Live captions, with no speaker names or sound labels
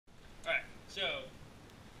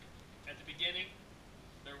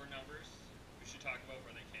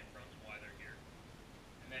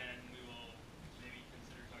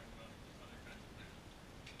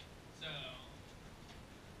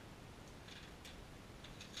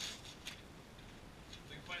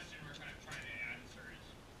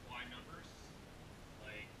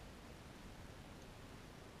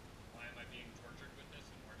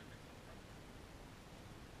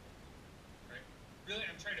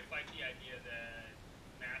try to fight the idea that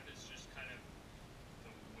math is just kind of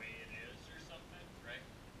the way it is or something, right?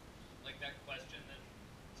 Like that question that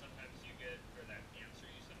sometimes you get, or that answer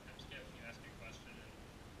you sometimes get when you ask a question in the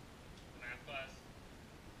math class,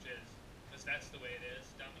 which is, because that's the way it is,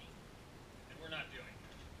 dummy. And we're not doing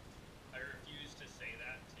that. I refuse to say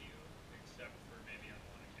that to you, except for maybe on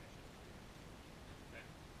one occasion. Okay?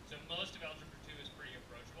 So most of Algebra 2 is pretty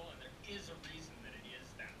approachable, and there is a reason that it is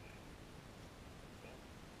that way. Cool?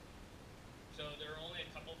 So there are only a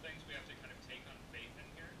couple things we have to kind of take on faith in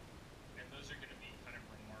here, and those are going to be kind of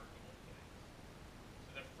remarkable things.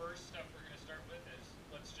 So the first stuff we're going to start with is,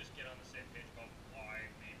 let's just get on the same page about why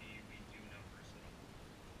maybe we do numbers at all.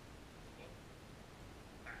 Cool?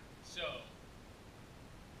 Alright, so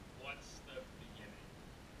what's the beginning?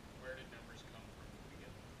 Where did numbers come from to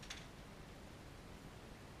begin with?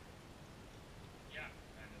 Yeah,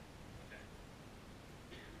 kind of. Okay.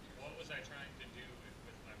 What was I trying to do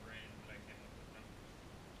with my brain when I came up with numbers?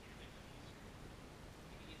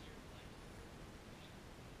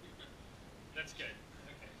 That's good.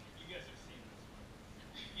 Okay. You guys have seen this one.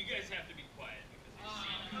 You guys have to be quiet because you've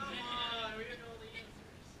seen it. Come on, we don't know the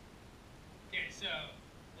answers. Okay, so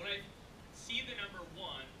when I see the number 1,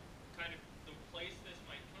 kind of the place this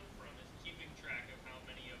might come from is keeping track of how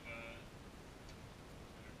many of a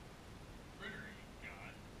critter you've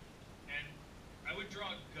got. And I would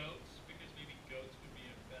draw goats because maybe goats would be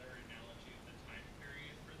a better analogy of the time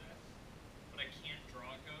period for this. But I can't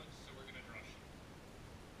draw goats, so we're going to draw sheep.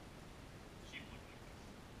 Sheep look like this.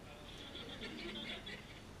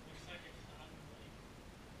 Looks like a cotton lake.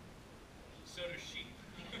 So do sheep.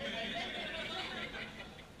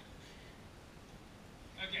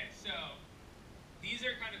 Okay, so these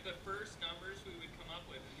are kind of the first numbers we would come up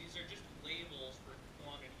with, and these are just labels for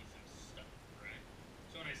quantities of stuff, right?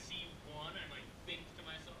 So when I see 1, I might think to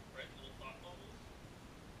myself, right, little thought bubbles,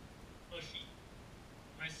 a sheep.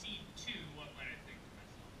 When I see 2, what might I think to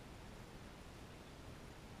myself?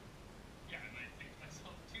 Yeah, I might think to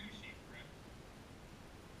myself 2 sheep, right?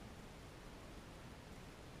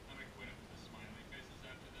 I'm gonna quit with the smiley faces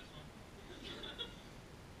after this one.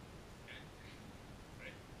 Okay.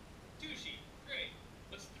 Right? 2 sheep. Great.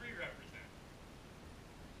 What's 3 represent?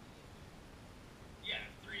 Yeah,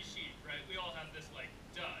 3 sheep, right? We all have this like,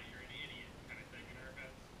 duh, you're an idiot kind of thing in our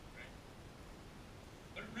heads, right?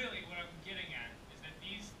 But really what I'm getting at is that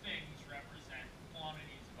these things represent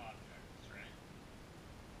quantities of objects, right?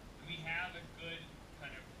 And we have a good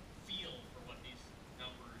kind of feel for what these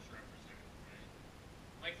numbers represent, right?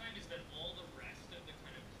 My claim is that all the rest of the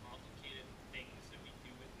kind of complicated things that we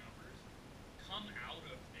do with numbers come out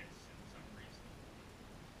of this in some reason.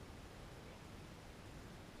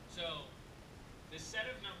 So the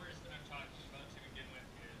set of numbers that I'm talking about to begin with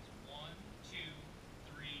is 1, 2,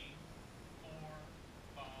 3, 4,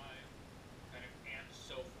 5, kind of and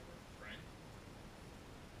so forth, right?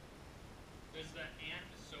 Does the and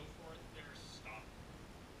so forth there stop?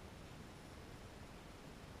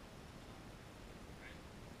 Right?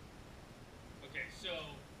 Okay, so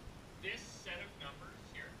this set of numbers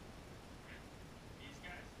here, right? These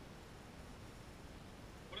guys,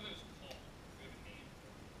 what are those called? Do we have a name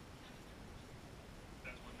for them?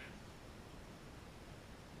 That's one there?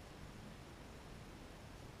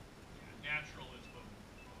 Yeah, natural is the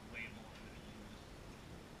label I'm going to use.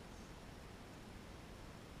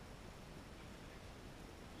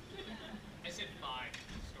 I said 5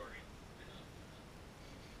 in the story. I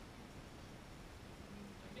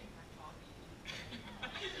make my coffee.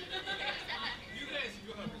 You guys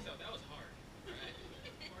go help yourself. That was hard.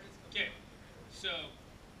 Okay, so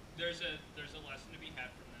there's a lesson to be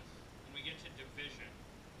had from this. When we get to division,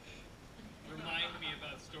 remind me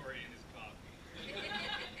about story and his coffee.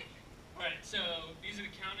 Alright, so these are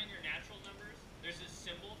the counting or natural numbers. There's a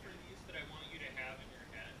symbol for these that I want you to have in your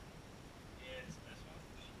head. It's this one.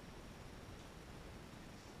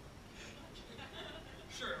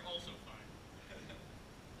 Sure, also fine.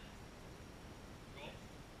 Cool?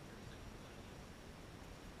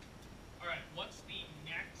 Alright, what's the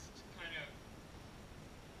next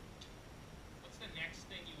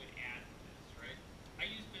thing you would add to this, right? I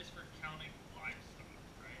use this for counting livestock,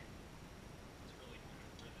 right? That's really kind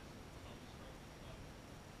of where this comes from.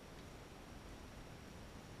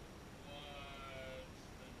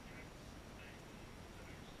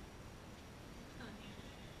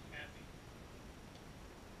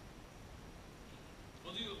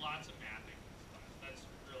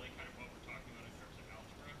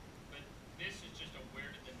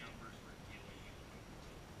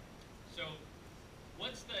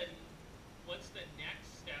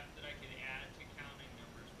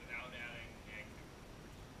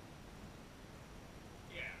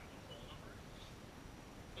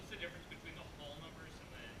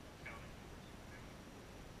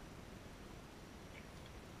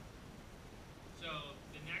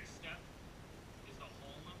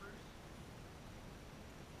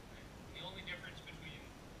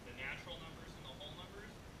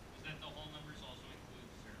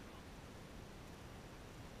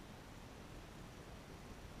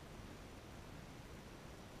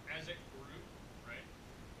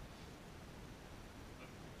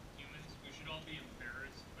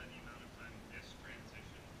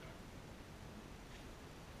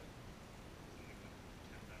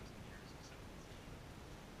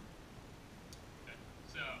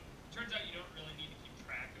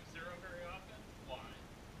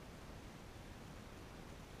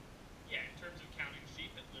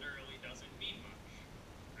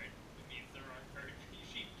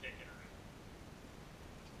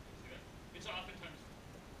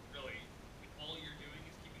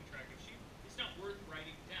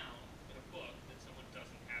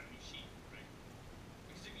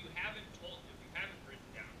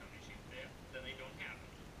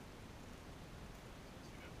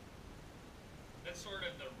 sort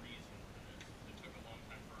of the reason for this. It took a long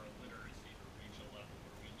time for our literacy to reach a level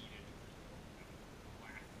where we needed to resort to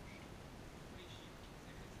black sheep. Pretty sheep. Is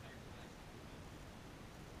there an entire class?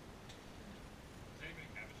 Does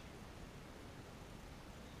anybody have a sheep?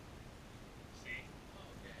 See? Oh,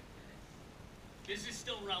 okay. Nice. This is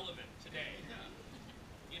still relevant today Yeah.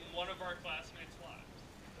 in one of our classmates' lives.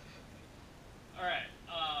 All right.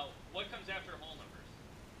 What comes after whole numbers?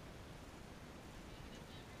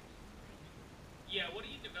 Yeah. What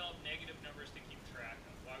do you develop negative numbers to keep track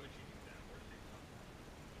of? Why would you do that? Where do they come from?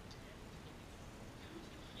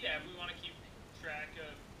 Yeah. If we want to keep track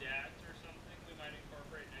of debt or something, we might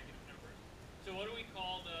incorporate negative numbers. So what do we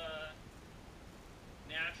call the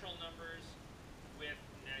natural numbers with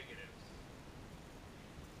negatives?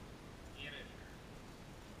 Integers.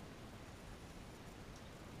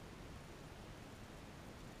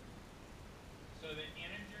 So the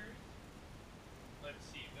integers, let's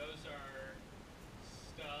see, those are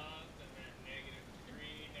stub and then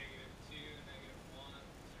 -3, -2, -1,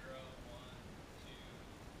 0, 1, 2,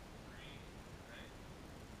 3, right?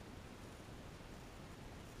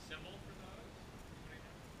 Symbol for those? Anybody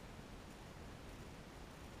know?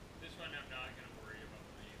 This one I'm not going to worry about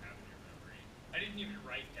whether you have in your memory. I didn't even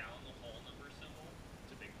write down the whole number symbol.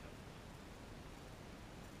 It's a big deal.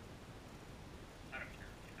 I don't care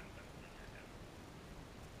if you have that one in your head.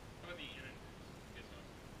 How about the integers? You guys know?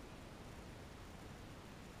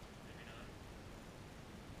 Maybe not.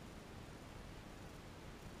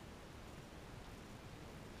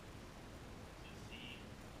 This is Z.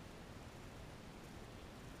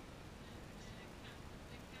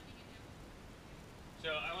 So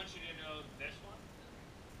I want you to know this one,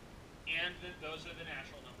 and that those are the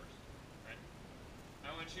natural numbers, right?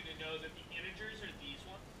 I want you to know that the integers are these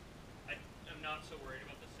ones. I'm not so worried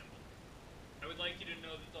about the symbol. I would like you to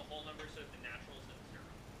know that the whole numbers are the naturals at 0,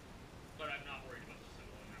 but I'm not worried about the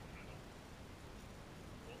symbol in that one at all.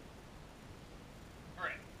 Cool. All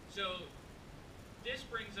right. So this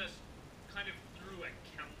brings us kind of through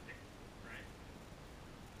accounting, right?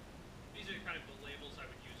 These are kind of the labels I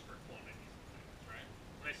would use for quantities and things, right?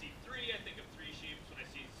 When I see 3, I think of 3 sheep. When I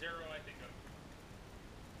see 0, I think of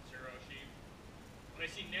 0 sheep. When I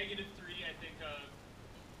see -3, I think of,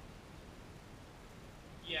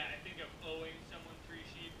 I think of owing someone 3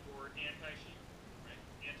 sheep or anti-sheep, right?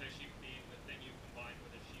 Anti-sheep being the thing you combine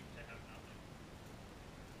with a sheep to have nothing.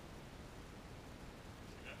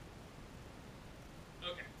 See that?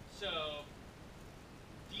 Okay, so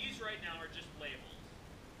these right now are just labels.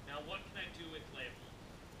 Now what can I do with labels?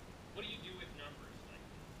 What do you do with numbers like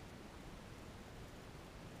this?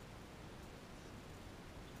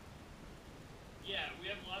 Yeah, we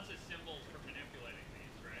have lots of symbols for manipulating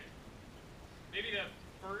these, right? Maybe the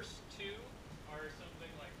first two are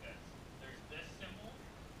something like this. There's this symbol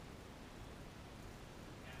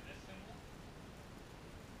and this symbol,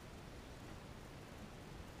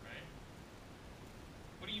 right?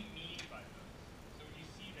 What do you mean by those? So when you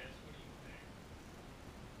see this, what do you think?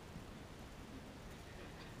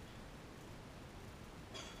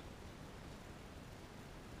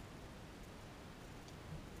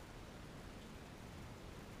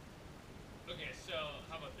 Okay, so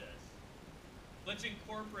how about this? Let's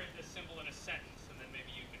incorporate this symbol in a sentence, and then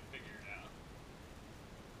maybe you can figure it out.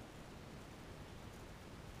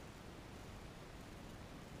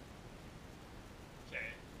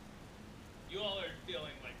 Okay. You all are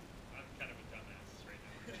feeling like I'm kind of a dumbass right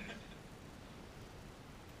now. aren't you?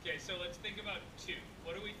 Okay, so let's think about 2.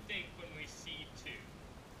 What do we think when we see 2?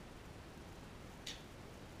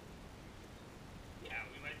 Yeah,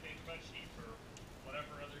 we might think about sheep or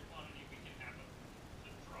whatever other quantity we can have to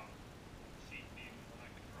draw. Sheep being the one I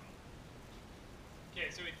could draw. Okay,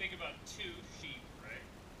 so we think about 2 sheep, right?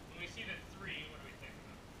 When we see the 3, what do we think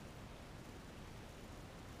about?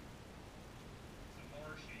 Some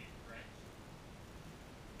more sheep, right?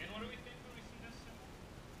 And what do we think when we see this symbol?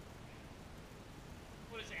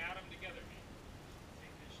 What does add them together mean?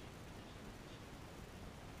 Take the sheep.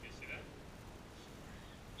 You see that?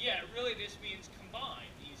 Yeah, really this means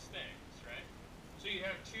combine these things, right? So you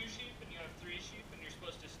have 2 sheep and you have 3 sheep, and you're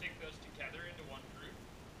supposed to stick those together into one group.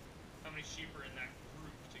 How many sheep are in that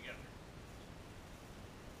group together?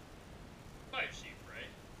 5 sheep,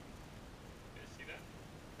 right? You guys see that?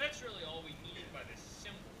 That's really all we need by this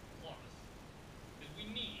symbol plus, is we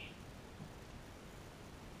need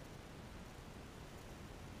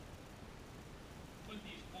put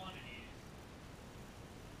these quantities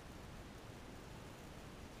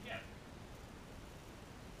together.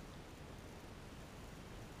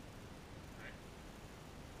 Right?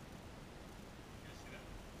 You guys see that?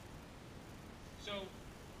 So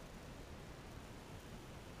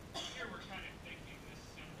here we're kind of thinking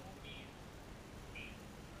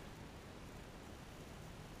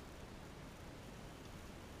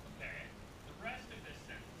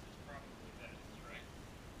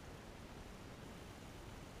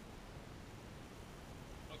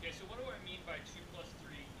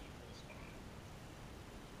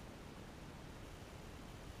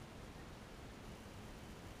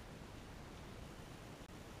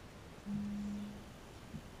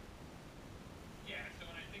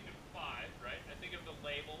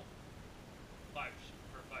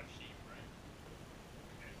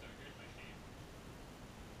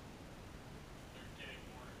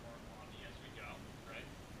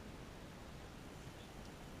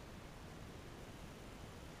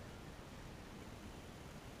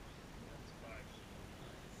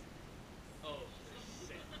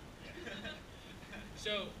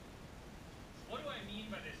So, what do I mean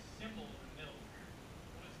by this symbol in the middle here?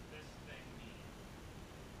 What does this thing mean?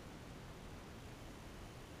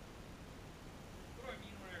 What do I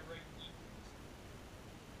mean when I write equals?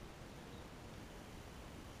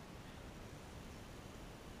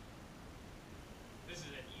 This is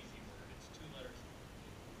an easy word. It's 2 letters.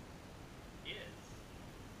 Is.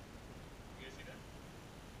 You guys see that?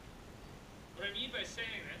 What I mean by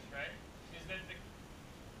saying this, right, is that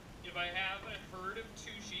if I have a herd of 2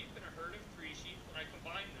 sheep and a herd of 3 sheep, when I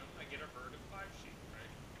combine them, I get a herd of 5 sheep, right?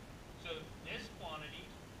 So this quantity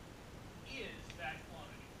is that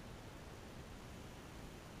quantity.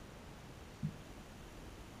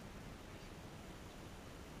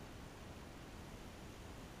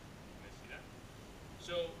 You guys see that?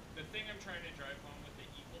 So the thing I'm trying to drive home with the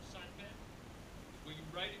equal sign bit, when you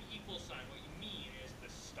write an equal sign, what you mean is the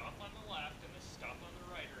stuff on the left and the stuff on the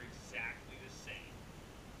right are exactly the same.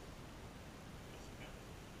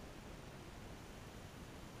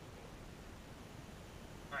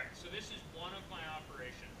 Alright, so this is one of my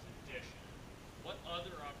operations, addition. What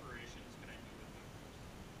other operations can I do with numbers?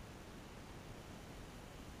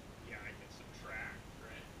 Yeah, I can subtract,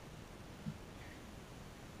 right?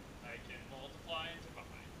 I can multiply and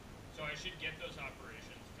divide. So I should get those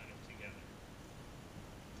operations kind of together.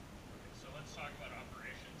 Okay, so let's talk about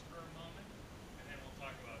operations for a moment, and then we'll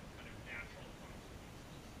talk about kind of natural consequences.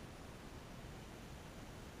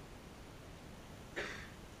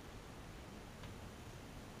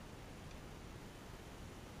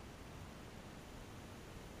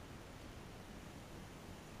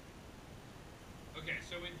 Okay,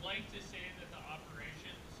 so we'd like to say that the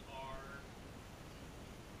operations are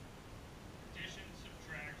addition,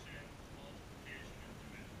 subtraction, multiplication, and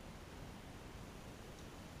division.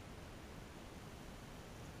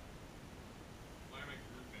 Why am I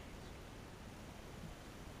grouping this?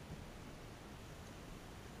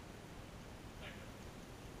 Kind of.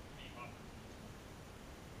 The opposite.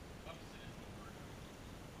 Opposite is the word.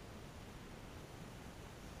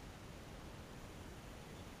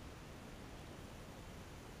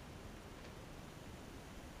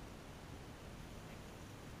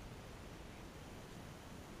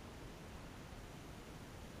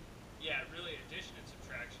 Yeah, really, addition and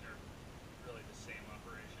subtraction are really the same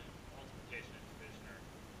operation. Multiplication and division are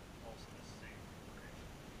also the same operation.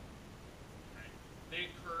 Right? They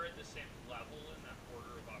occur at the same level in that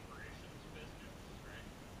order of operations business, right?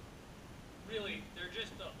 Really, they're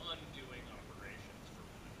just the undoing operations for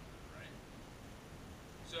one another, right?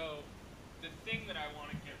 So, the thing that I want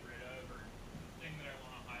to get rid of, or the thing that I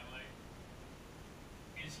want to highlight,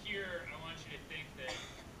 is here I want you to think that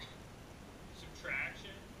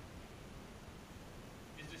subtraction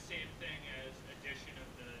is the same thing as addition of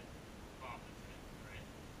the opposite, right?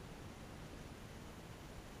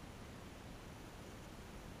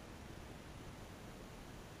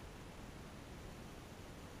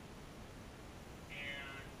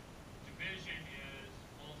 And division is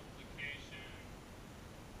multiplication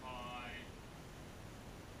by,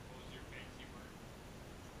 what was your fancy word?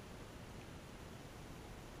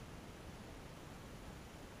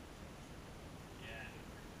 Yeah.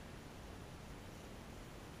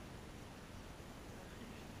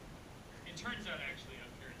 It turns out actually up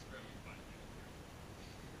here it's fairly fun.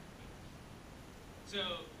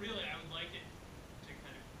 So really I would like it to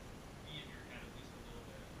kind of be in your head at least a little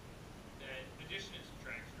bit that addition and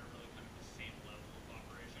subtraction are really kind of the same level of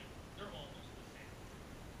operation. They're almost the same.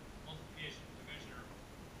 Multiplication and division are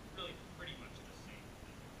really pretty much the same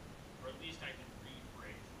thing. Or at least I can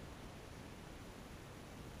rephrase it.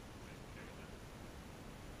 Okay with that?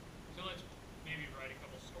 So let's maybe write a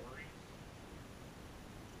couple stories.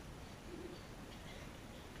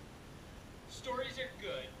 Stories are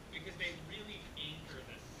good because they really anchor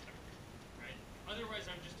this section, right? Otherwise,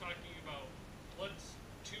 I'm just talking about what's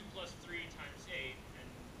 2 plus 3 times 8, and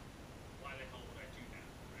why the hell would I do that,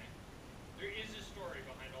 right? There is a story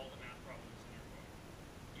behind all the math problems in your book.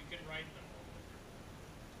 You can write them all different.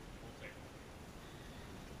 We'll take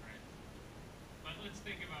them, right? But let's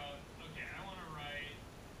think about, okay, I want to write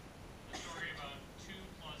a story about 2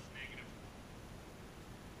 plus negative 1.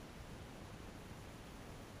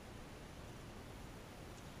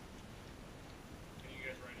 Can you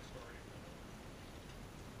guys write a story for that?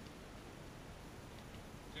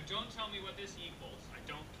 So don't tell me what this equals. I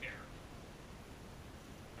don't care.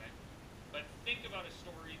 Okay? But think about a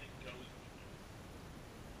story that goes with this.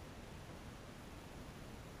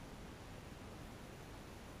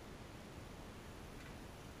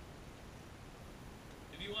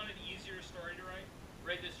 If you want an easier story to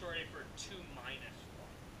write this story for 2 minus 1.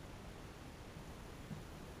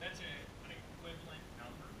 That's an equivalent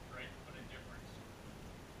number, right? But a difference.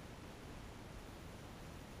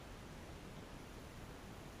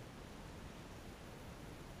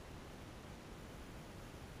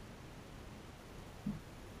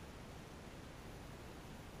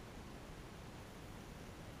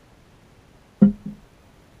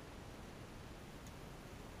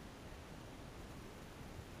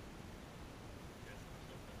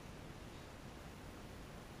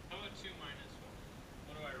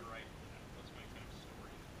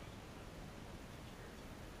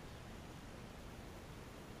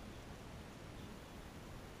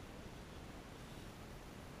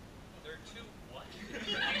 two what?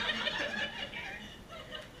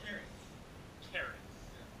 Carrots. Carrots.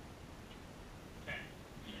 Yeah. Okay.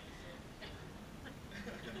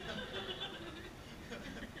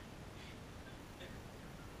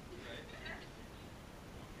 Right?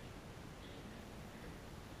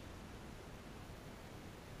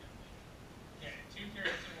 Okay, two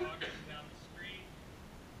carrots are walking down the street.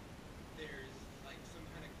 There's like some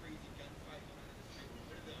kind of crazy gunfight going on in the street.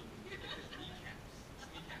 One of them gets his kneecaps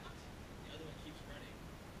sneak out. The other one keeps running.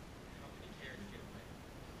 How many carrots get away?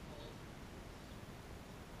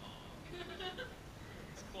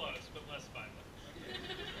 It's close, but less violent. Okay.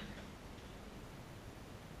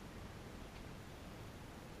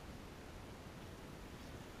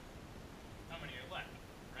 How many are left,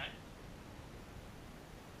 right?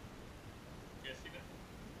 You guys see that?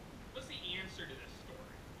 What's the answer to this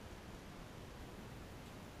story?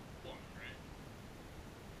 One, right?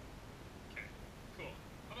 Okay, cool.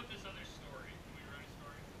 How about this other story? Can we write a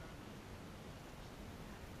story for that?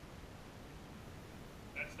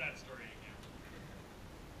 That's that story again.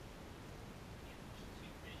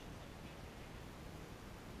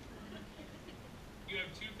 You have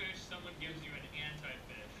two fish, someone gives you an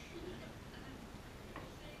anti-fish.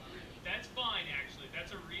 That's fine, actually.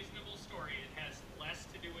 That's a reasonable story. It has less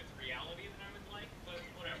to do with reality than I would like, but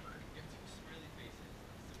whatever. You have two smiley faces.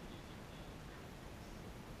 Someone using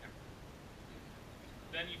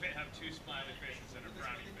Then you have two smiley faces and a the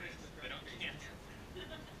frowny smiley face. face and the They don't frowny face cancel.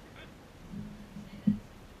 But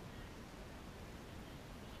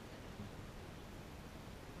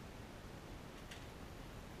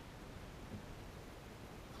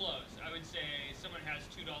close. I would say someone has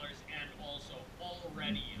 $2 and also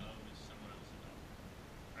already owes someone else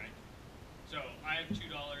 $1. Right? So I have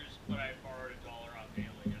 $2, but I borrowed $1 off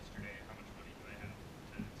Ayla yesterday. How much money do I have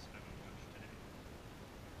to spend on lunch today?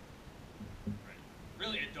 Right.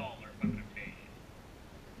 Really $1 if I'm gonna pay you.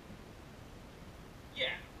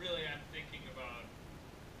 Yeah, really I'm thinking about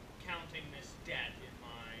counting this debt in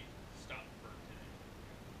my stuff for today.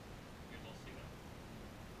 You guys all see that?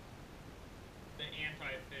 The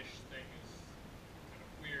anti-fish thing is kind of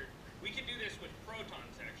weird. We could do this with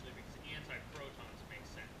protons actually, because anti-protons make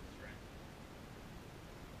sense, right?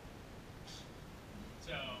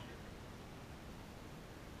 So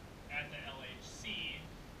at the LHC,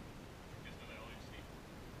 you guys know the LHC?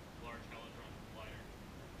 Large Hadron Collider.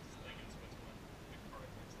 This thing in Switzerland, big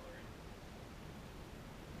particle accelerator.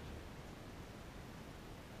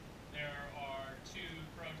 There are two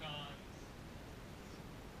protons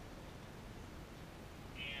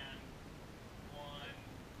and one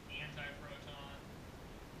antiproton.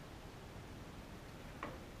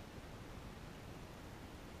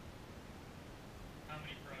 How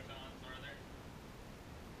many protons are there?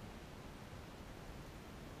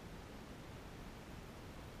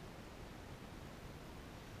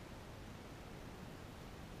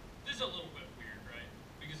 This is a little bit weird, right?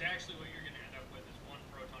 Because actually what you're going to end up with is one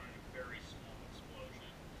proton in a very small explosion.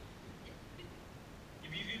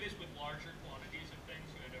 If you do this with larger quantities of things,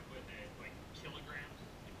 you end up with like kilograms.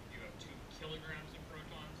 If you have 2 kilograms of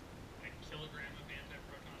protons and a kilogram of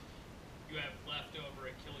antiprotons, you have left over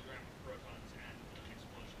a kilogram of protons and an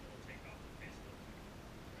explosion that will take off the face of the planet.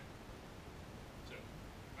 Right? So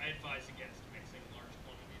I advise against mixing large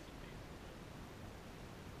quantities of these.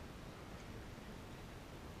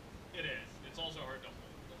 It is. It's also hard to hold.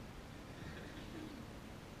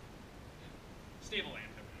 Stable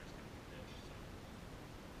antimatter's kind of a bitch, so.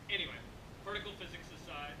 Anyway, particle physics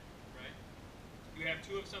aside, right? You have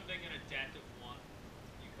 2 of something and a debt of 1.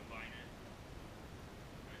 You combine it.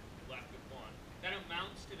 Right? You're left with 1. That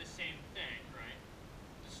amounts to the same thing, right?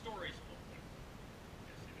 The story's a little different.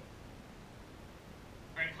 Yes, it is.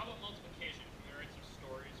 Alright, how about multiplication? Can we write some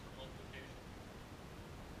stories for multiplication?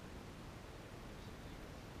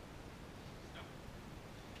 No.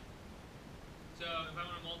 So if I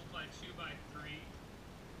want to multiply 2 by 3,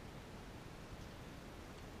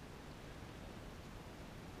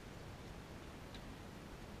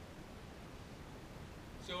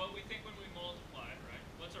 so what we think when we multiply, right?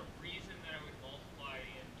 What's a reason that I would multiply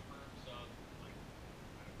in terms of, like,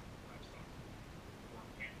 I don't know, livestock or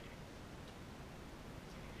pancakes?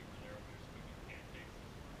 Some of you were there when I was cooking pancakes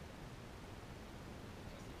this morning.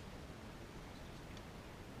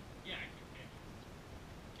 Yeah, I cook pancakes.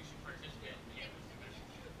 You should participate in Canvas events.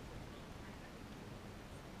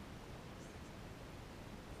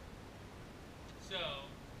 So,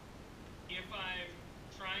 if I'm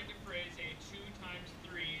trying to phrase a 2 times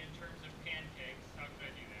 3 in terms of pancakes, how could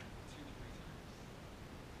I do that? 2 to 3 times.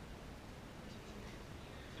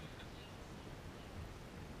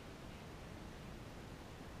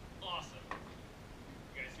 Awesome.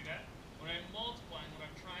 You guys see that?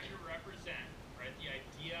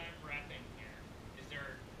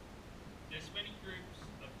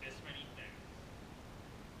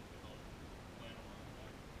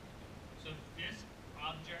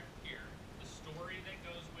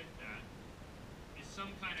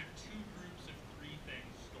 some kind of two groups of three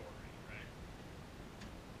things story, right?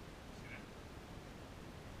 See that?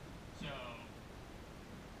 So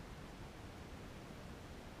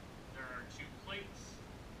there are two plates,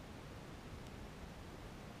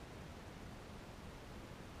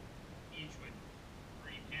 each with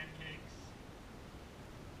three pancakes.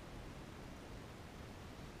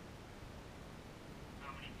 How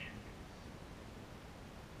many pancakes?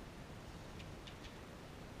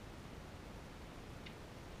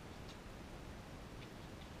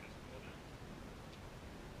 Guys cool with that?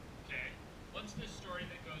 Okay. What's the story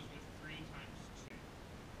that goes with 3 times 2? Is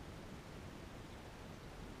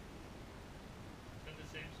that the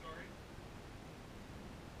same story?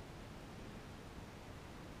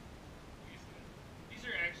 These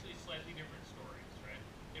are actually slightly different stories, right?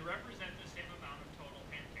 They represent the same amount of total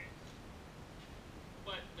pancakes,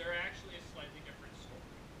 but they're actually a slightly different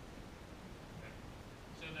story. Okay?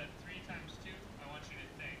 So that 3 times 2, I want you to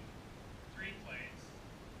think 3 plates,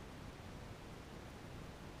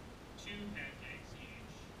 2 pancakes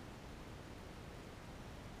each.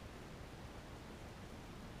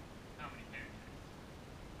 How many pancakes?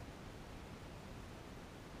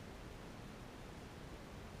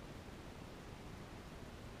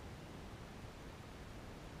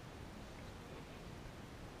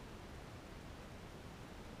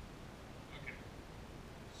 Okay.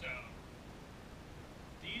 So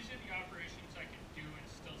these are the operations I can do and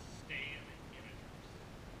still stay in the integers.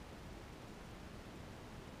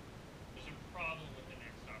 There's a problem with the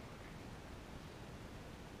next operation.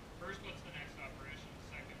 First, what's the next operation?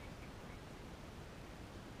 Second, what's the problem?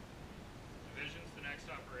 Division's the next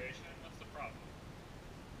operation. What's the problem?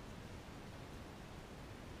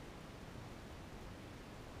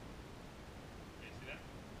 Okay, see that?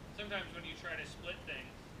 Sometimes when you try to split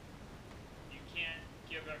things, you can't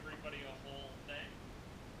give everybody a whole thing,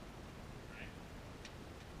 right?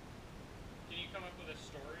 Can you come up with a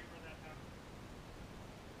story where that happened?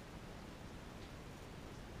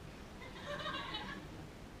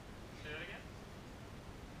 Say that again?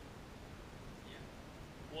 Yeah.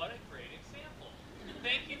 What a great example.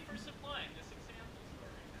 Thank you for supplying this example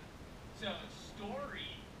story. So,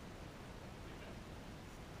 story.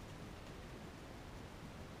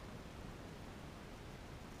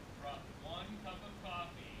 Drop 1 cup of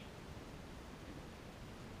coffee.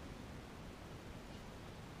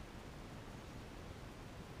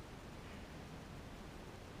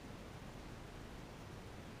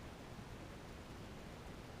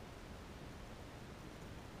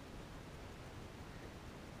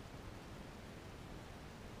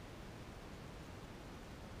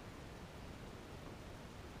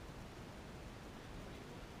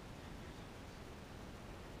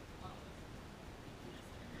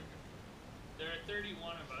 There are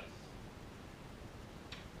 31 of us.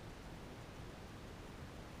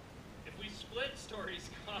 If we split Story's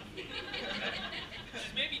coffee, which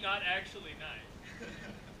is maybe not actually nice.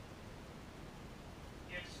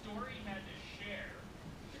 If Story had to share,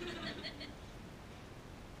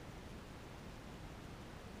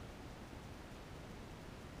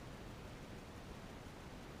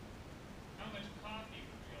 how much coffee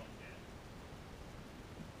would we all get?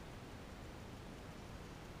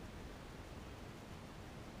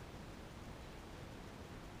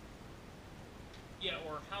 Yeah,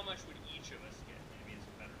 or how much would each of us get? Maybe it's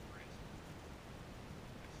a better phrase.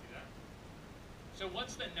 See that? So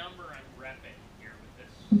what's the number I'm repping here with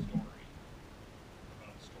this story?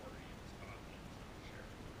 About Story and his coffee and his share.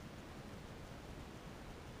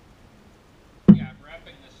 Yeah, I'm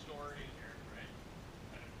repping the story here, right?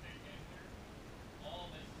 Kind of thinking here.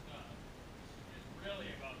 All this stuff is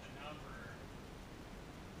really about the number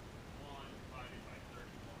 1 divided by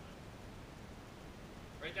 31.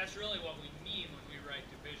 Right, that's really what we mean when we write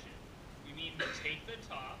division. We mean to take the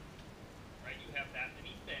top, right, you have that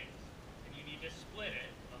many things, and you need to split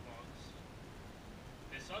it amongst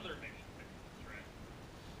this other many things, right?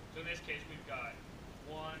 So in this case, we've got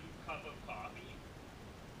 1 cup of coffee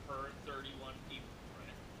per 31 people,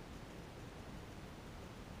 right?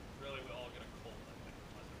 Really, we all get a cold, I think,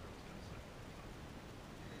 unless everyone's got a second cup.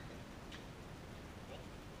 Cool.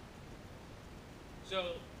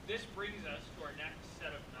 So this brings us to our next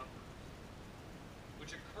set of numbers,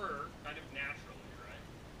 which occur kind of naturally, right?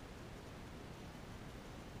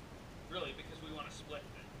 Really, because we want to split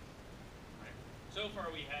things, right? So far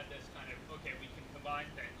we had this kind of, okay, we can combine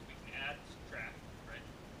things, we can add, subtract, right?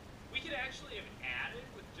 We could actually have added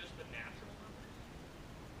with just the natural numbers.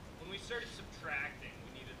 When we started subtracting,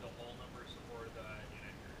 we needed the whole numbers or the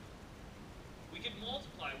integers. We could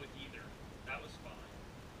multiply with either. That was fine.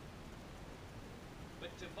 But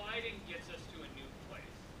dividing gets us to a new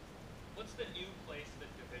place. What's the new place that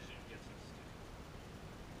division gets us to?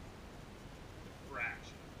 The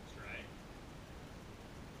fractions, right?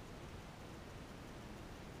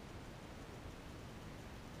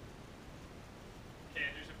 Okay,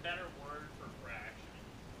 there's a better word for fractions.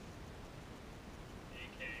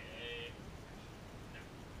 AKA, no.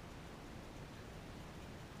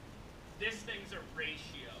 This thing's a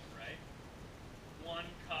ratio, right? 1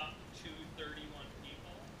 cup to 31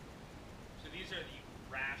 people. So these are the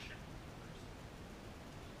ration numbers.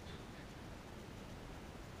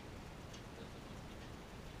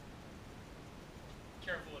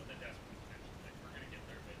 Careful with the decimal convention thing. We're going to get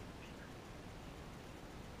there a bit deeper.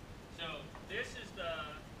 So this is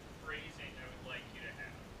the phrasing I would like you to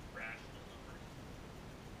have. Rational numbers.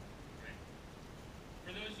 Right?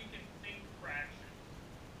 For those who can think fractions,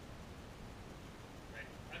 right?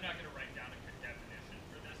 I'm not going to write down a definition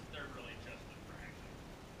for this. They're really just a fraction.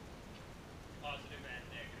 Positive and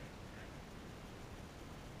negative. Right?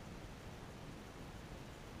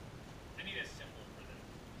 I need a symbol for this.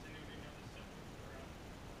 Does anybody know the symbol for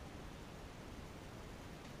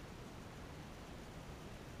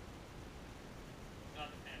not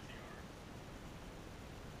the fancy R.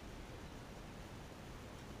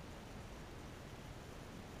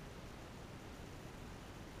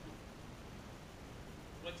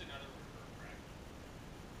 What's another word for a fraction?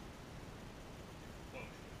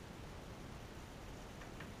 Quotient.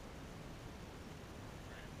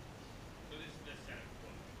 Right? So this is the set of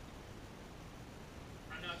quotients.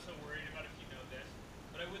 I'm not so worried about if you know this,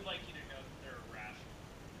 but I would like you to know that they're irrational.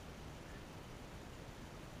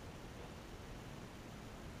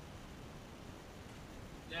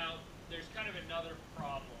 Now, there's kind of another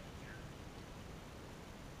problem here.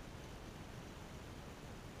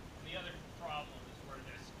 And the other problem is where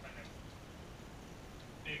this kind of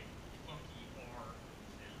big, funky R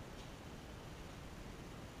comes in.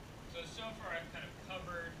 So far I've kind of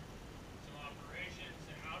covered some operations,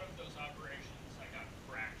 and out of those operations I got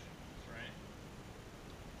fractions, right?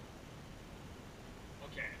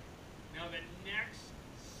 Okay, now the next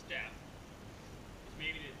step is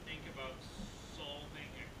maybe to think about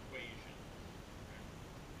solving equations. Right?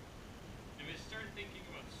 If I start thinking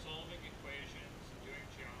about solving equations and doing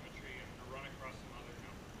geometry, I'm going to run across some other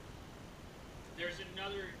numbers. There's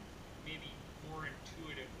another, maybe more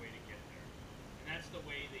intuitive way to get there, and that's the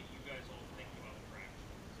way that you guys all think about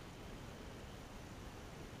fractions.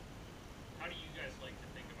 How do you guys like to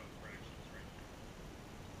think about fractions right now?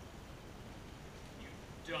 You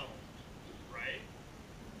don't, right?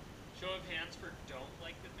 Show of hands for don't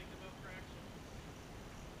like to think about fractions.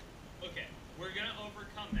 Okay, we're going to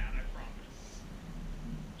overcome that, I promise.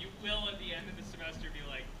 You will at the end of the semester be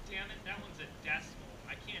like, damn it, that one's a decimal.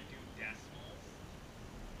 I can't do decimals.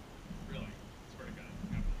 Really, swear to God.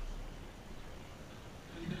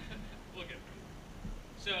 We'll get through it.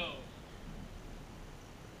 So,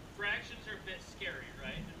 fractions are a bit scary,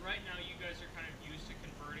 right? And right now you guys are kind of used to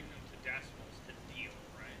converting them to decimals to deal,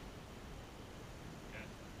 right? Okay.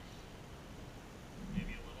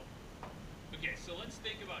 Maybe a little. Okay, so let's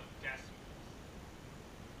think about decimals.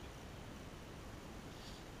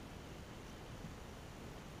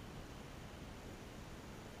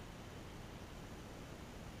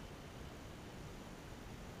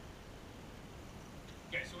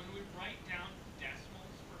 Okay, so when we write down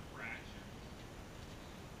decimals for fractions,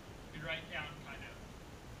 we write down kind of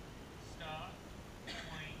stop,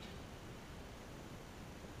 point,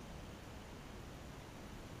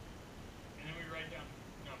 and then we write down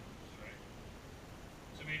numbers, right?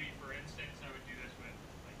 So maybe, for instance, I would do this with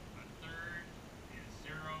like a third is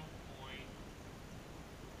 0.333,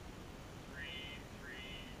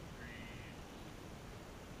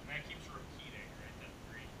 and that keeps repeating, right? That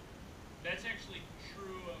 3. That's actually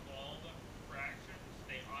true of all the fractions.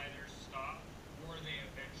 They either stop or they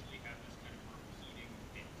eventually have this kind of repeating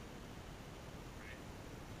bit. Right?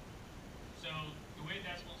 So the way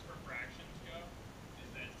decimals for fractions go is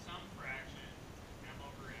that some fraction, m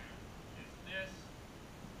over n, is this,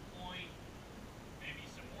 point, maybe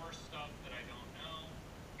some more stuff that I don't know,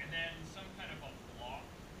 and then some kind of a block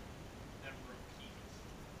that repeats.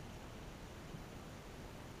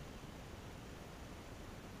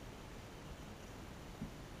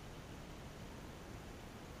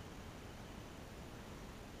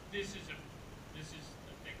 This is a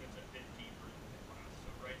thing that's a bit deeper in the class. So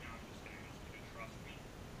right now I'm just going to ask you to trust me.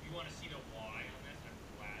 If you want to see the why on this, I'm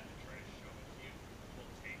glad to try to show it to you.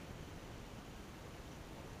 We'll take it.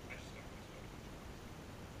 I just don't want to show it.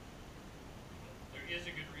 There is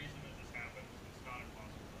a good reason that this happens. It's not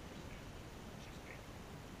impossible to understand. It's just me.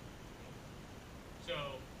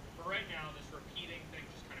 So for right now, this repeating thing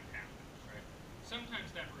just kind of happens, right?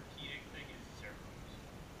 Sometimes that repeating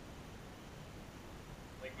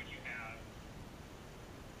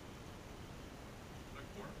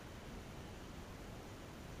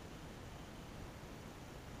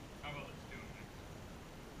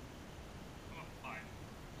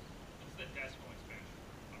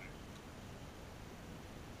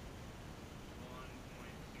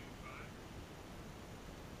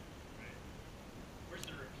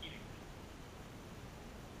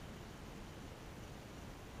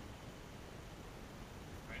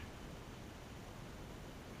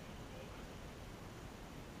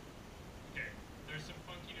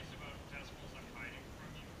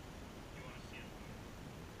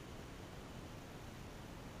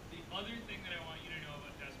other thing that I want you to know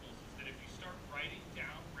about decimals is that if you start writing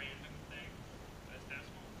down random things as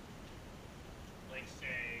decimals, like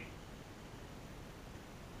say,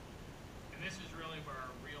 and this is really where our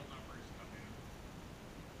real numbers come in.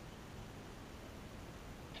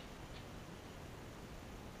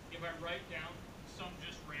 If I write down some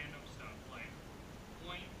just random stuff like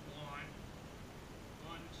 0.1, 1,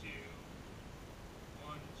 2,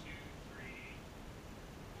 1, 2, 3,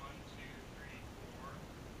 1, 2, 3, 4,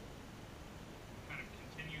 kind of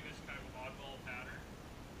continue this kind of oddball pattern.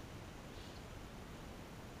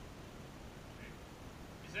 Okay.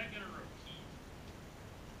 Is that going to repeat?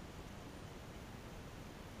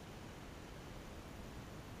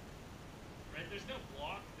 Right? There's no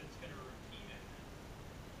block that's going to repeat in this.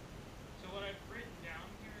 So what I've written down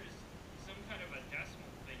here is some kind of a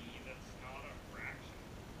decimal thingy that's not a fraction.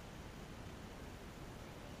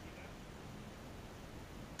 See that?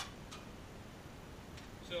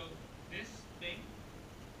 So this thing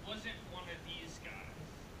wasn't one of these guys.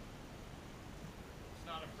 It's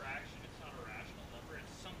not a fraction, it's not a rational number,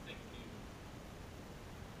 it's something new.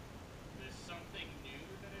 This something new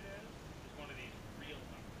that it is one of these real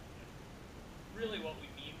numbers. Really what we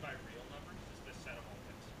mean by real numbers is the set of all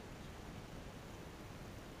decimals.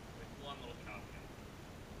 With one little caveat.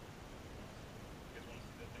 You guys want to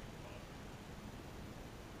see the thing with pause?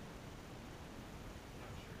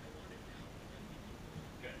 Not sure. I want it now.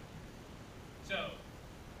 Good. So,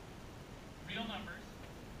 real numbers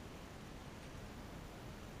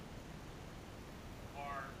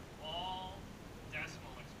are all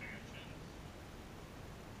decimal expansions.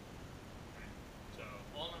 Right? So,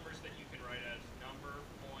 all numbers that you can write as number,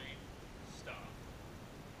 point, stuff.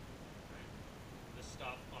 Right? The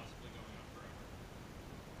stuff possibly going on forever.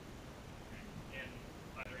 Right? In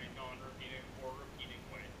either a non-repeating or repeating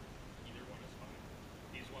way. Either one is fine.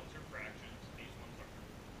 These ones are fractions, these ones aren't.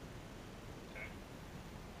 Okay?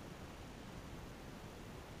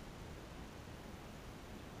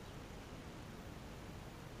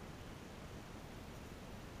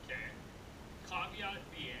 Okay. Caveat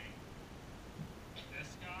being,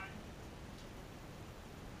 this guy,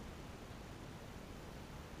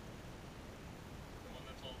 the one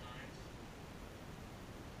that's all nines,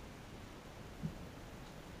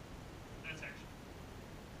 that's actually.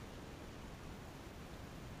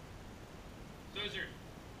 Those are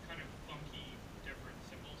kind of funky, different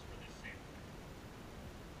symbols for the same thing.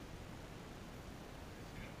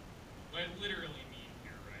 See that? What I literally mean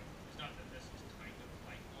here, right, is not that this is kind of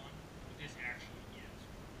like one, but this actually is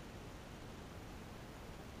one.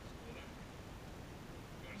 So then,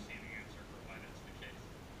 you want to see the answer for why that's the case?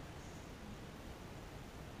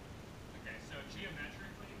 Okay, so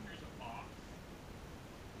geometrically, here's a box.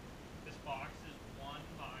 This box is 1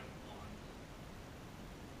 by 1.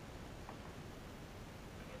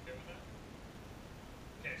 Is that okay with that?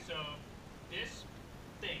 Okay, so this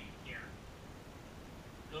thing here,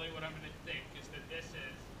 really what I'm going to think is that this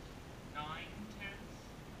is 9 tenths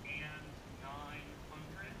and 9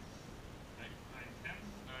 hundredths. Right? 9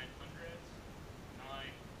 tenths, 9 hundredths,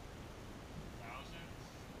 9 thousandths,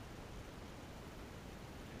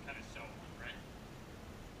 and kind of so on, right?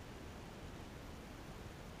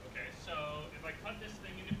 Okay, so if I cut this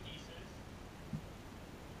thing into pieces,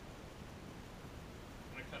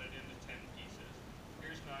 I'm going to cut it into 10 pieces.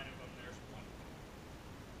 Here's 9 of them, there's 1 of them.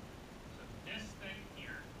 So this thing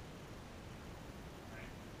here,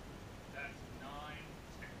 right, that's 9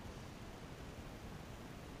 tenths.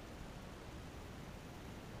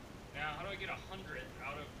 Now, how do I get 100th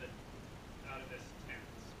out of this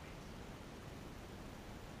tenth space?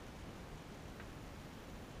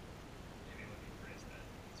 Maybe let me phrase that.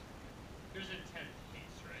 Here's a 10th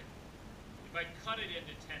piece, right? If I cut it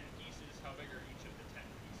into 10 pieces, how big are each of the 10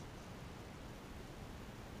 pieces?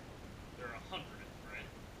 They're 100th, right?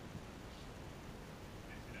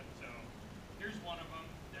 Okay, see that? So here's one of them.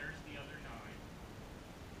 There's the other 9.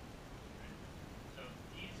 Right? So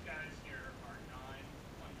these guys here are 9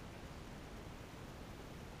 hundredths.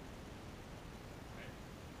 Right?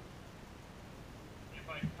 If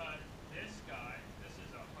I cut this guy, this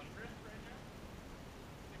is 100th right now.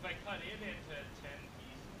 If I cut it into 10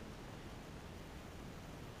 pieces,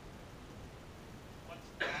 what's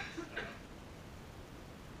that stuff?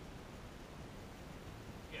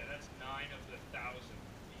 Yeah, that's 9 of the 1,000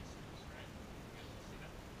 pieces, right? You guys see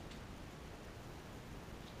that?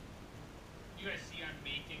 You guys see I'm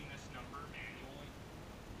making this number manually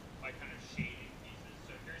by kind of shading pieces.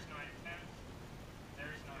 So here's 9 tenths,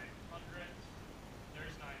 there's 9 hundredths,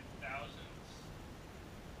 there's 9 thousandths.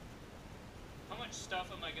 How much stuff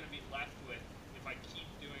am I going to be left with if I keep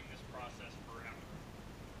doing this process forever?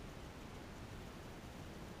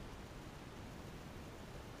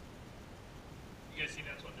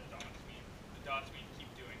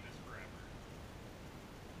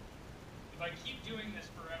 If I keep doing this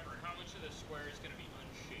forever, how much of the square is going to be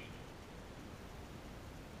unshaded?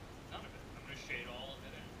 None of it. I'm going to shade all of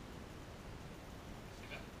it in. See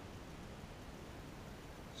that?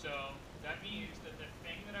 So that means that the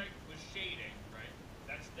thing that I was shading, right,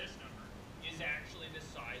 that's this number, is actually the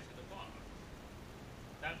size of the box.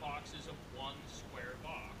 That box is a 1 square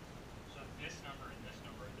box. So this number and this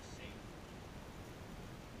number are the same.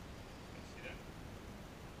 You see that?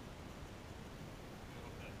 I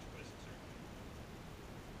hope that twists or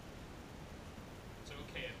it's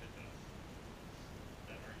okay if it does.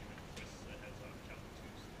 That argument twists the heads off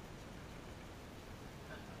calculus.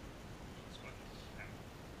 It's fun.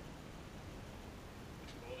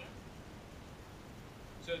 Hold on.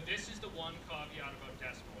 So this is the one caveat about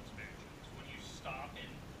decimal expansions. When you stop in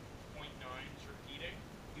 0.9s repeating,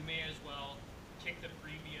 you may as well kick the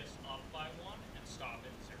previous up by 1 and stop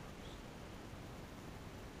in zeros.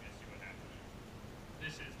 You guys see what happened there?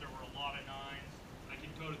 This is, there were a lot of 9s. I can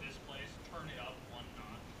go to this place, turn it up 1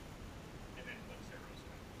 notch, and then put zeros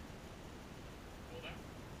back. Hold that.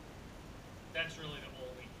 That's really the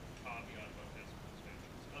only caveat about decimal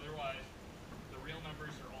expansions. Otherwise, the real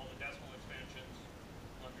numbers are all the decimal expansions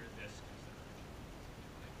under this consideration.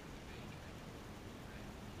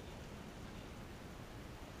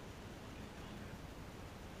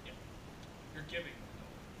 Yeah. You're giving them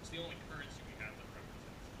though. It's the only currency we have that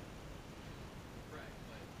represents it. Right,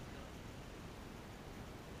 but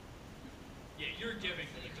Yeah, you're giving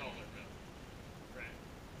them a dollar bill. Right.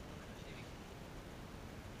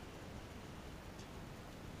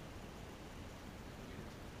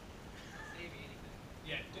 save anything.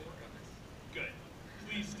 Yeah, good.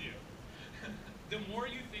 Please do. The more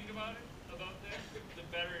you think about it, about this, the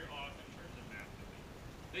better you're off in terms of math will be.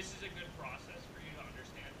 This is a good process for you to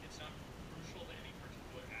understand. It's not crucial to any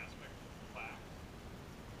particular aspect of the class,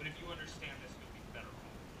 but if you understand this, you'll be better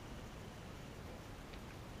off.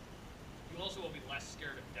 You also will be less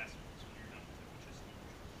scared of decimals when you're done with it, which is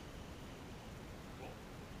huge. Cool.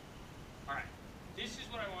 All right. This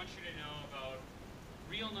is what I want you to know about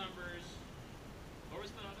real numbers. What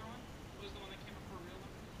was the other one? What was the one that came before real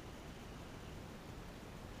numbers?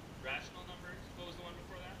 Rational numbers. What was the one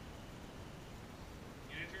before that?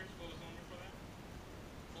 Integers. What was the one before that?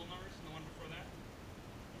 Full numbers. And the one before that?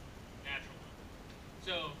 Natural numbers.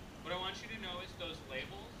 So what I want you to know is those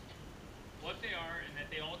labels, what they are, and that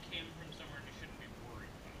they all came from somewhere and you shouldn't be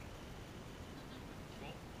worried about it.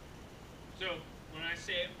 Cool? So when I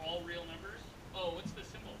say all real numbers, oh, what's the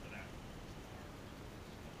symbol for that?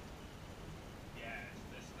 Yeah, it's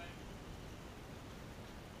this thing.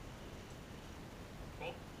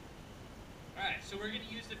 Cool? Alright, so we're going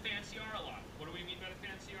to use the fancy R a lot. What do we mean by the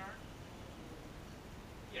fancy R?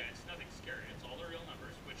 Yeah, it's nothing scary. It's all the real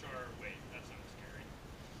numbers, which are, wait, that's not scary.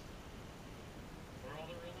 What are all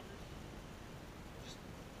the real numbers?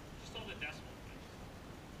 Just all the decimal things,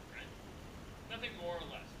 right? Nothing more or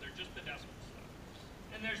less. They're just the decimal stuff.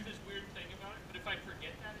 And there's this weird thing about it, but if I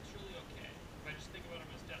forget that, it's really okay. If I just think about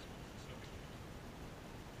them as decimals, it's no big deal.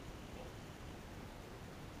 Cool.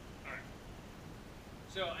 Alright.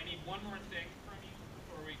 So I need one more thing from you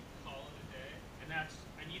before we call it a day, and that's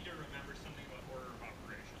I need to remember something about order of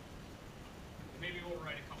operations. And maybe we'll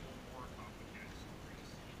write a couple more complicated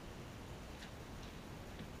stories.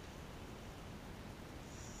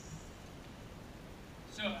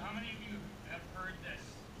 So how many of you have heard this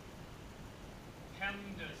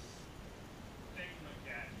PEMDAS thing like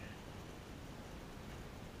that?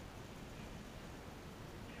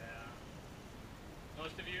 Yeah.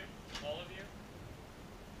 Most of you? All of you?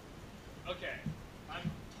 Okay.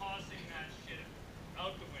 I'm tossing that shit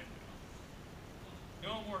out the window.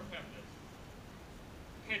 No more PEMDAS.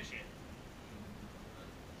 Pitch it.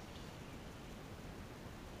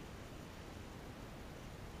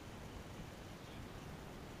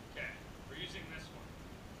 Okay. We're using this one,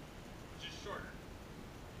 which is shorter.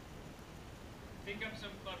 Think up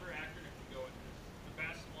some clever acronym to go with this. The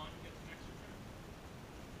best one gets an extra credit.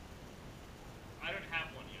 I don't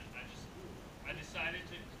have one yet. I decided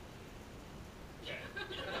to. Okay.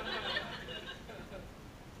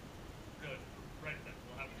 Good. Right then.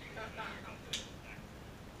 We'll have a meeting about this.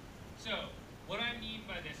 So, what I mean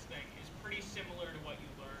by this thing is pretty similar to what you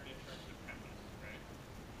learned in terms of PEMDAS, right?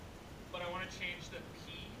 But I want to change the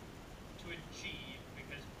P to a G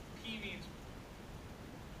because P means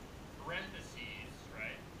parentheses,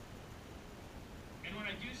 right? And when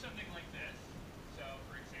I do something like this, so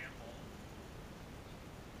for example,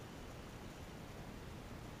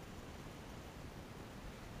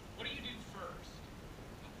 what do you do first?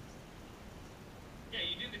 Yeah,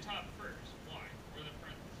 you do the top first. Why? Or the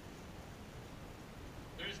parentheses?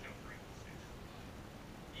 There is no parentheses.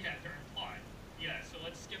 Yeah, they're implied.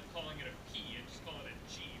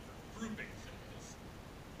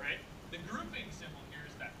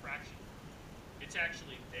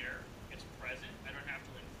 actually there. It's present. I don't have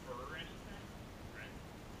to infer anything, right?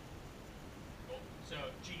 Cool. So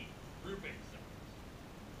G, grouping symbols.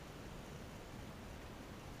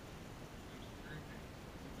 Who's grouping?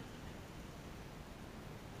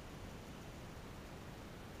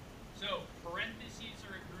 So parentheses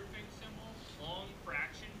are a grouping symbol. Long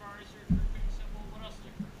fraction bars are a grouping symbol. What else is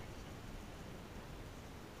a grouping symbol?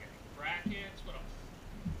 Okay. Brackets. What else?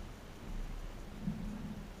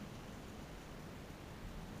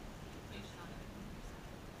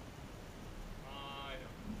 I don't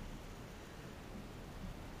know.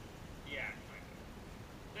 Yeah, kind of.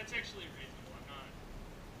 That's actually reasonable. I'm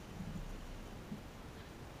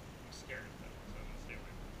scared of them, so I'm gonna stay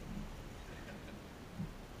away from them.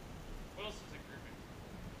 What else is a grouping?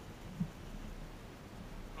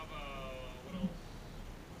 How about what else?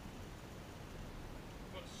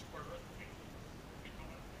 What square root thing? We call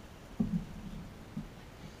that thing.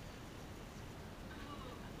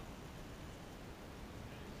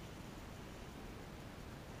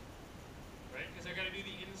 Right? Because I got to do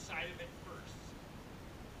the inside of it first.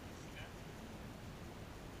 See that?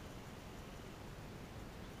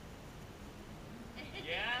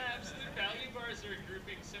 Yeah, absolute value bars are a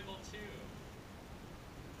grouping symbol too.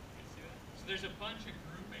 You see that? So there's a bunch of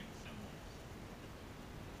grouping symbols.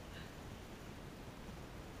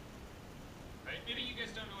 Right? Maybe you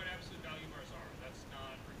guys don't know what absolute value bars are. That's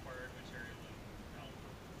not required material in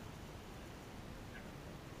algebra.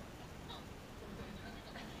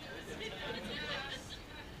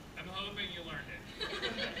 I'm hoping you learned it.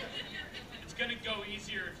 It's gonna go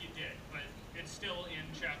easier if you did, but it's still in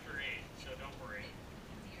chapter 8, so don't worry.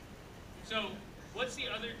 So, what's the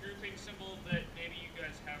other grouping symbol that maybe you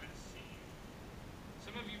guys haven't seen?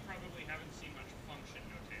 Some of you probably haven't seen much function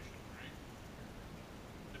notation, right?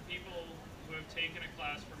 The people who have taken a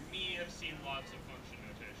class from me have seen lots of function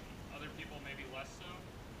notation. Other people maybe less so.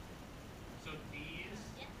 So these,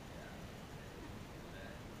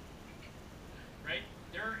 right?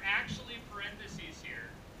 There are actually parentheses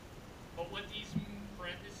here, but what these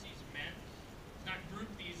parentheses meant is not group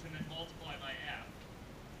these and then multiply by f,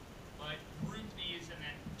 but group these and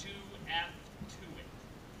then 2f to it,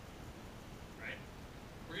 right?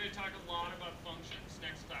 We're going to talk a lot about functions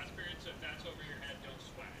next class period, so if that's over your head, don't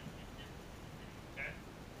sweat it. Okay?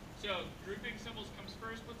 So grouping symbols comes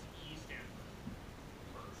first. What's E stand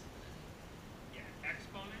for? First. Yeah,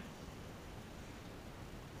 exponents.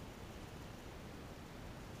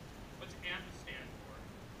 What's M stand for?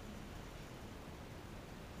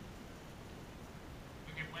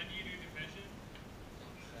 Okay, when do you do division?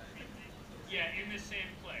 Yeah, in the same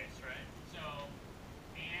place, right? So,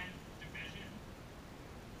 and division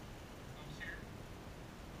comes here.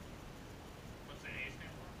 What's the A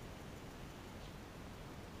stand for?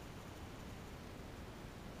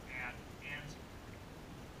 And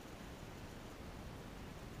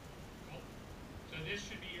cool. So this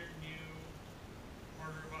should be your new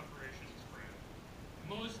order of operations spread.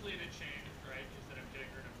 Mostly the change, right, is that I'm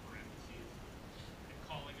getting rid of parentheses and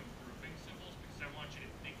calling them grouping symbols because I want you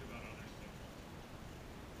to think about other symbols.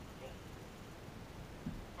 Cool.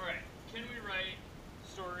 Alright, can we write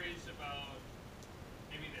stories about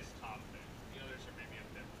maybe this top thing? The others are maybe a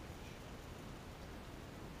bit much.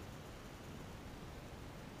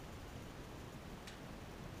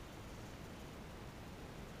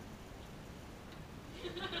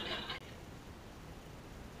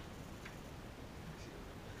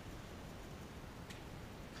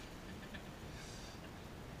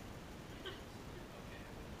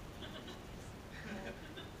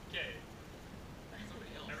 Okay,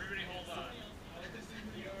 Somebody else. everybody hold on.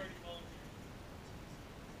 You already volunteered.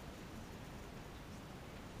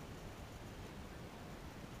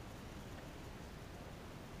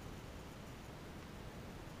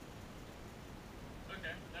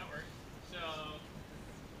 Okay, that works. So,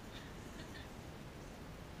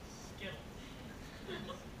 Skittles.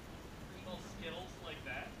 Little Skittles like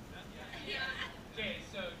that. Okay,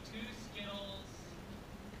 so 2 Skittles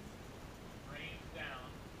rain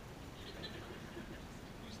down.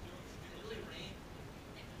 Who's doing Skittles? Really rain.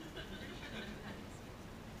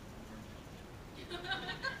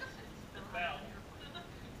 Fell.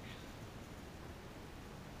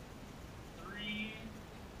 3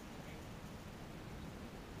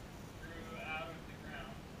 grew out of the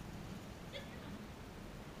ground.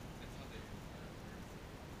 That's how they.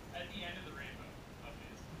 At the end of the rainbow,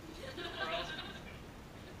 obviously. Or else it was good.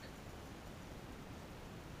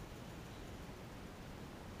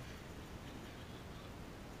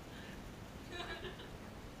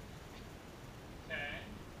 Okay.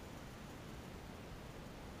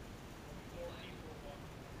 4 people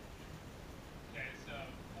walking. Okay, so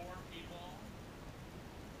 4 people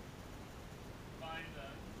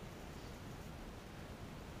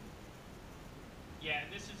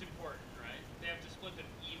this is important, right? They have to split them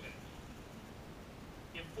evenly.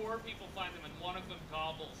 If 4 people find them and one of them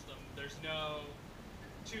gobbles them, there's no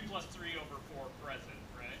 2 plus 3 over 4 present,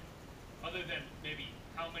 right? Other than maybe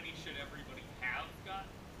how many should everybody have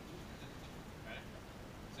gotten, right?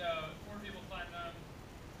 So if 4 people find them,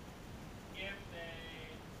 if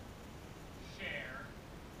they share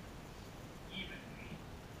evenly,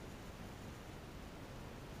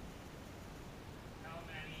 how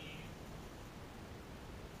many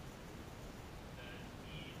does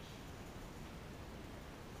each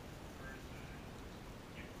person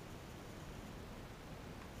get?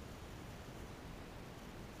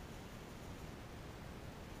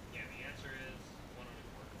 Yeah, the answer is 1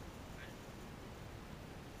 1/4. Right?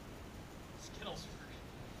 Skittles are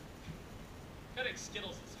cutting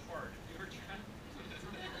Skittles is hard. If you were trying.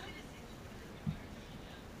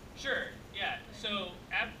 Sure. Yeah. So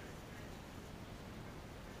after.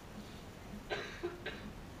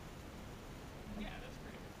 Yeah, that's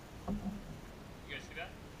great. You guys see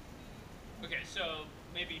that? Okay, so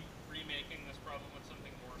maybe remaking this problem with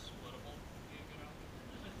something more splittable would be a good option.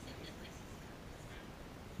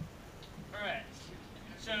 All right.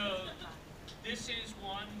 So this is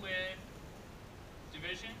one with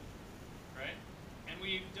division, right? And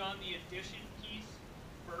we've done the addition piece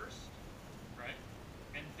first, right?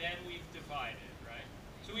 And then we've divided, right?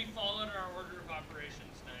 So we followed our order of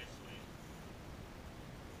operations nicely.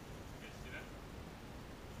 You guys see that?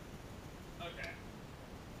 Okay.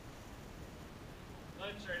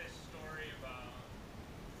 Let's write a story about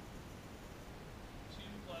 2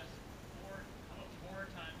 plus 4, how about 4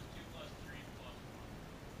 times 2 plus 3 plus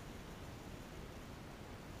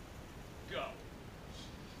 1? Go.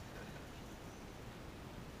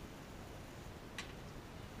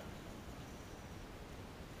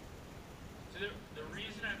 So the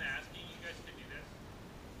reason I'm asking you guys to do this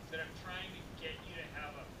is that I'm trying to get you to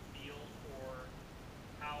have a feel for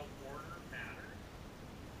how order matters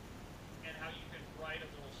and how you can write a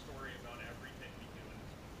little story about everything we do in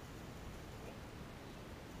this book. Cool.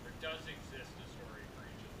 There does exist a story for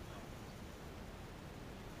each of the elements.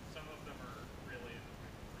 Some of them are really in the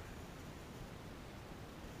thick of writing.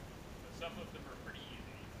 But some of them are pretty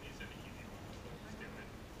easy. These are the easy ones, so let's do it.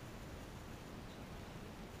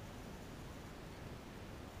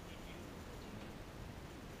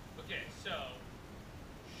 Okay, so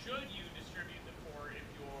should you distribute the 4 if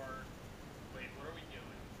you're, wait, what are we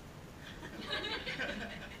doing?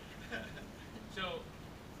 So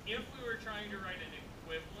if we were trying to write an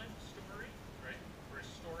equivalent story, right, or a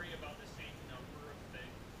story about the same number of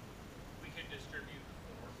things, we could distribute the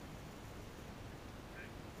 4,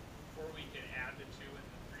 right? Or we could add the 2 and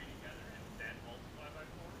the 3 together and then multiply by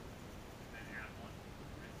 4 and then add 1,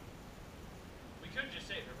 right? We could just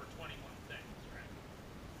say there were 21 things, right?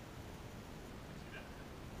 See that?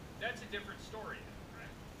 That's a different story then,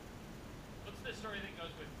 right? What's the story that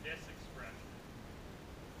goes with this expression?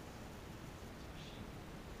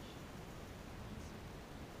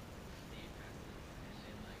 Day passes, and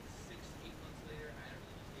then like 6 to 8 months later, I had a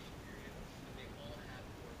realization period, and they all have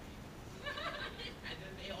 4 babies. And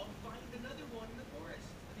then they all find another one in the forest,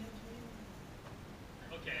 and they have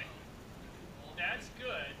 21. Okay, that's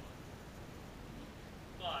good,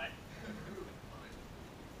 but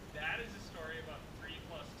that is a story about 3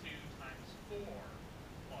 plus 2 times 4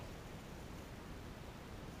 plus 1.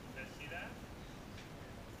 You guys see that?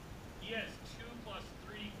 He has 2 plus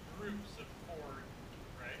 3 groups of 4,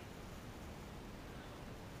 right?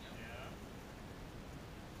 Yeah.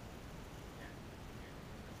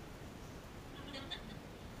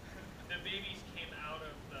 The babies came out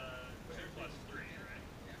of the 2 plus 3, right?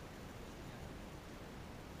 Yeah.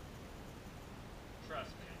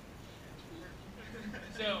 Trust me.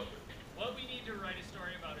 So, what we need to write a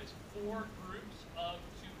story about is 4 groups of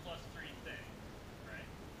 2 plus 3 things, right?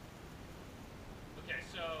 Okay,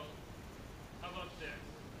 so, how about this?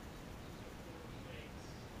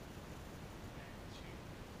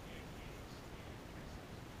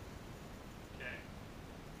 Okay,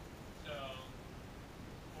 so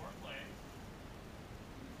 4 plates,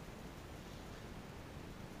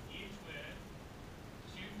 each with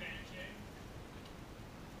 2 pancakes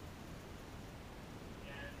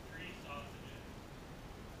and 3 sausages.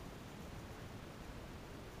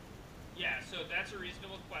 Yeah, so that's a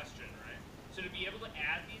reasonable question, right? So to be able to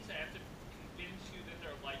add these, I have to convince you that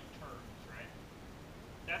they're like terms, right?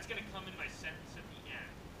 That's going to come in my sentence at the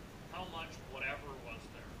end. How much whatever was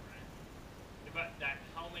there, right? If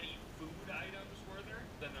how many food items were there,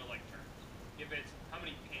 then they're like terms. If it's how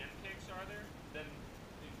many pancakes are there, then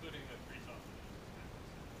including the 3 sausages.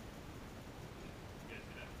 You guys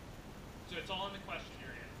see that? So it's all in the question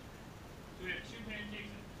you're answering. So So we have 2 pancakes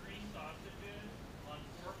and 3 sausages on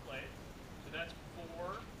 4 plates. So that's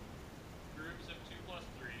 4 groups of 2 plus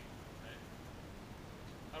 3, right?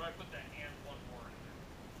 How do I put that and one more in there?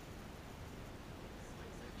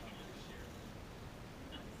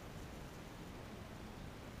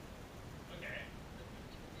 Okay.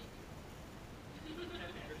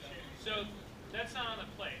 So that's not on the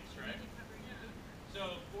plates, right?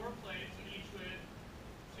 So 4 plates, each with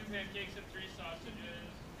 2 pancakes and 3 sausages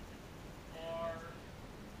are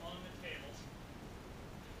on the table.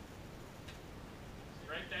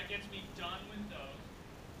 Right? That gets me done with those.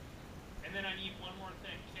 And then I need one more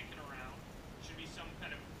thing kicking around. Should be some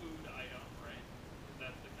kind of food item, right? Because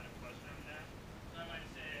that's the kind of question I'm gonna ask. So I might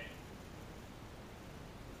say,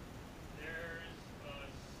 there's a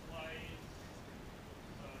slice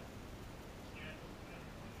of cantaloupe.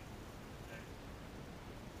 Okay.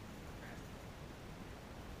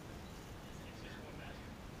 It's just one mess.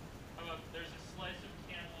 How about there's a slice of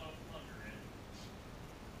cantaloupe under it?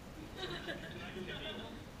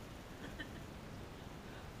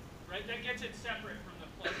 Right? That gets it separate from the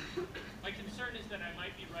plate. My concern is that I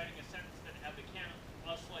might be writing a sentence that had a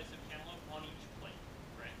slice of cantaloupe on each plate,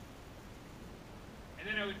 right? And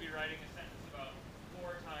then I would be writing a sentence about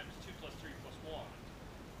 4 times 2 plus 3 plus 1.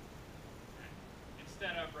 Right?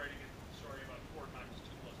 Instead of writing a story about 4 times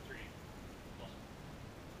 2 plus 3 plus 1.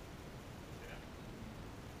 See that?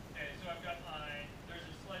 Okay, so I've got there's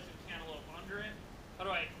a slice of cantaloupe under it. How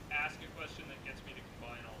do I ask a question that gets me to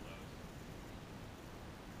combine all those?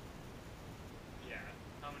 Yeah,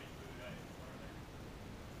 how many food items are there?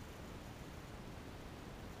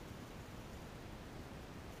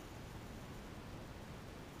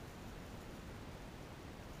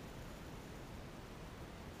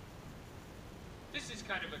 This is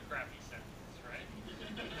kind of a crappy sentence, right?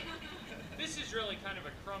 This is really kind of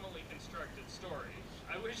a crummily constructed story.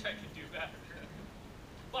 I wish I could do better.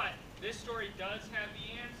 But this story does have the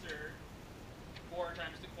answer 4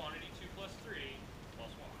 times the quantity 2 plus 3 plus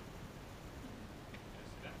 1.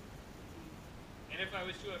 See that? And if I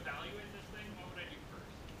was to evaluate this thing, what would I do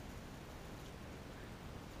first?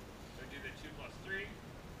 So I do the 2 plus 3,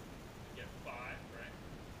 I get 5, right?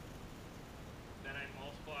 Then I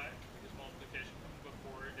multiply, because multiplication comes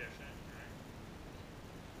before addition, right?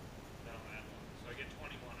 Then I'll add 1. So I get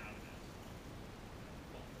 21 out of this.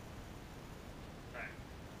 Cool. Alright.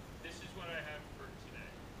 This is what I have for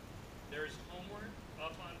today. There's homework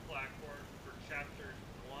up on Blackboard for chapters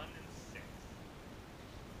 1 and 6.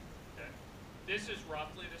 Okay. This is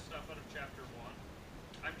roughly the stuff out of chapter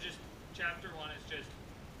 1. Chapter 1 is just,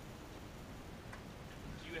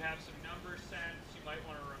 do you have some number sense? You might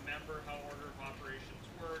want to remember how order of operations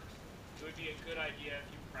works. It would be a good idea if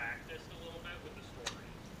you practiced a little bit with the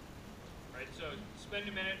stories. Right, so spend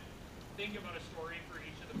a minute, think about a story for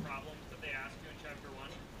each of the problems that they ask you in chapter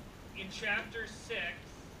 1. In chapter 6,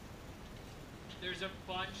 there's a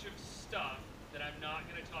bunch of stuff that I'm not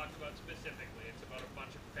going to talk about specifically. It's about a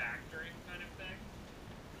bunch of factoring kind of thing.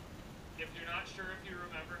 If you're not sure if you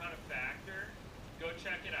remember how to factor, go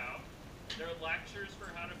check it out. There are lectures for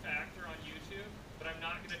how to factor on YouTube, but I'm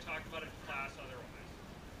not going to talk about it in class otherwise.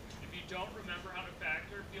 If you don't remember how to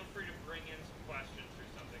factor, feel free to bring in some questions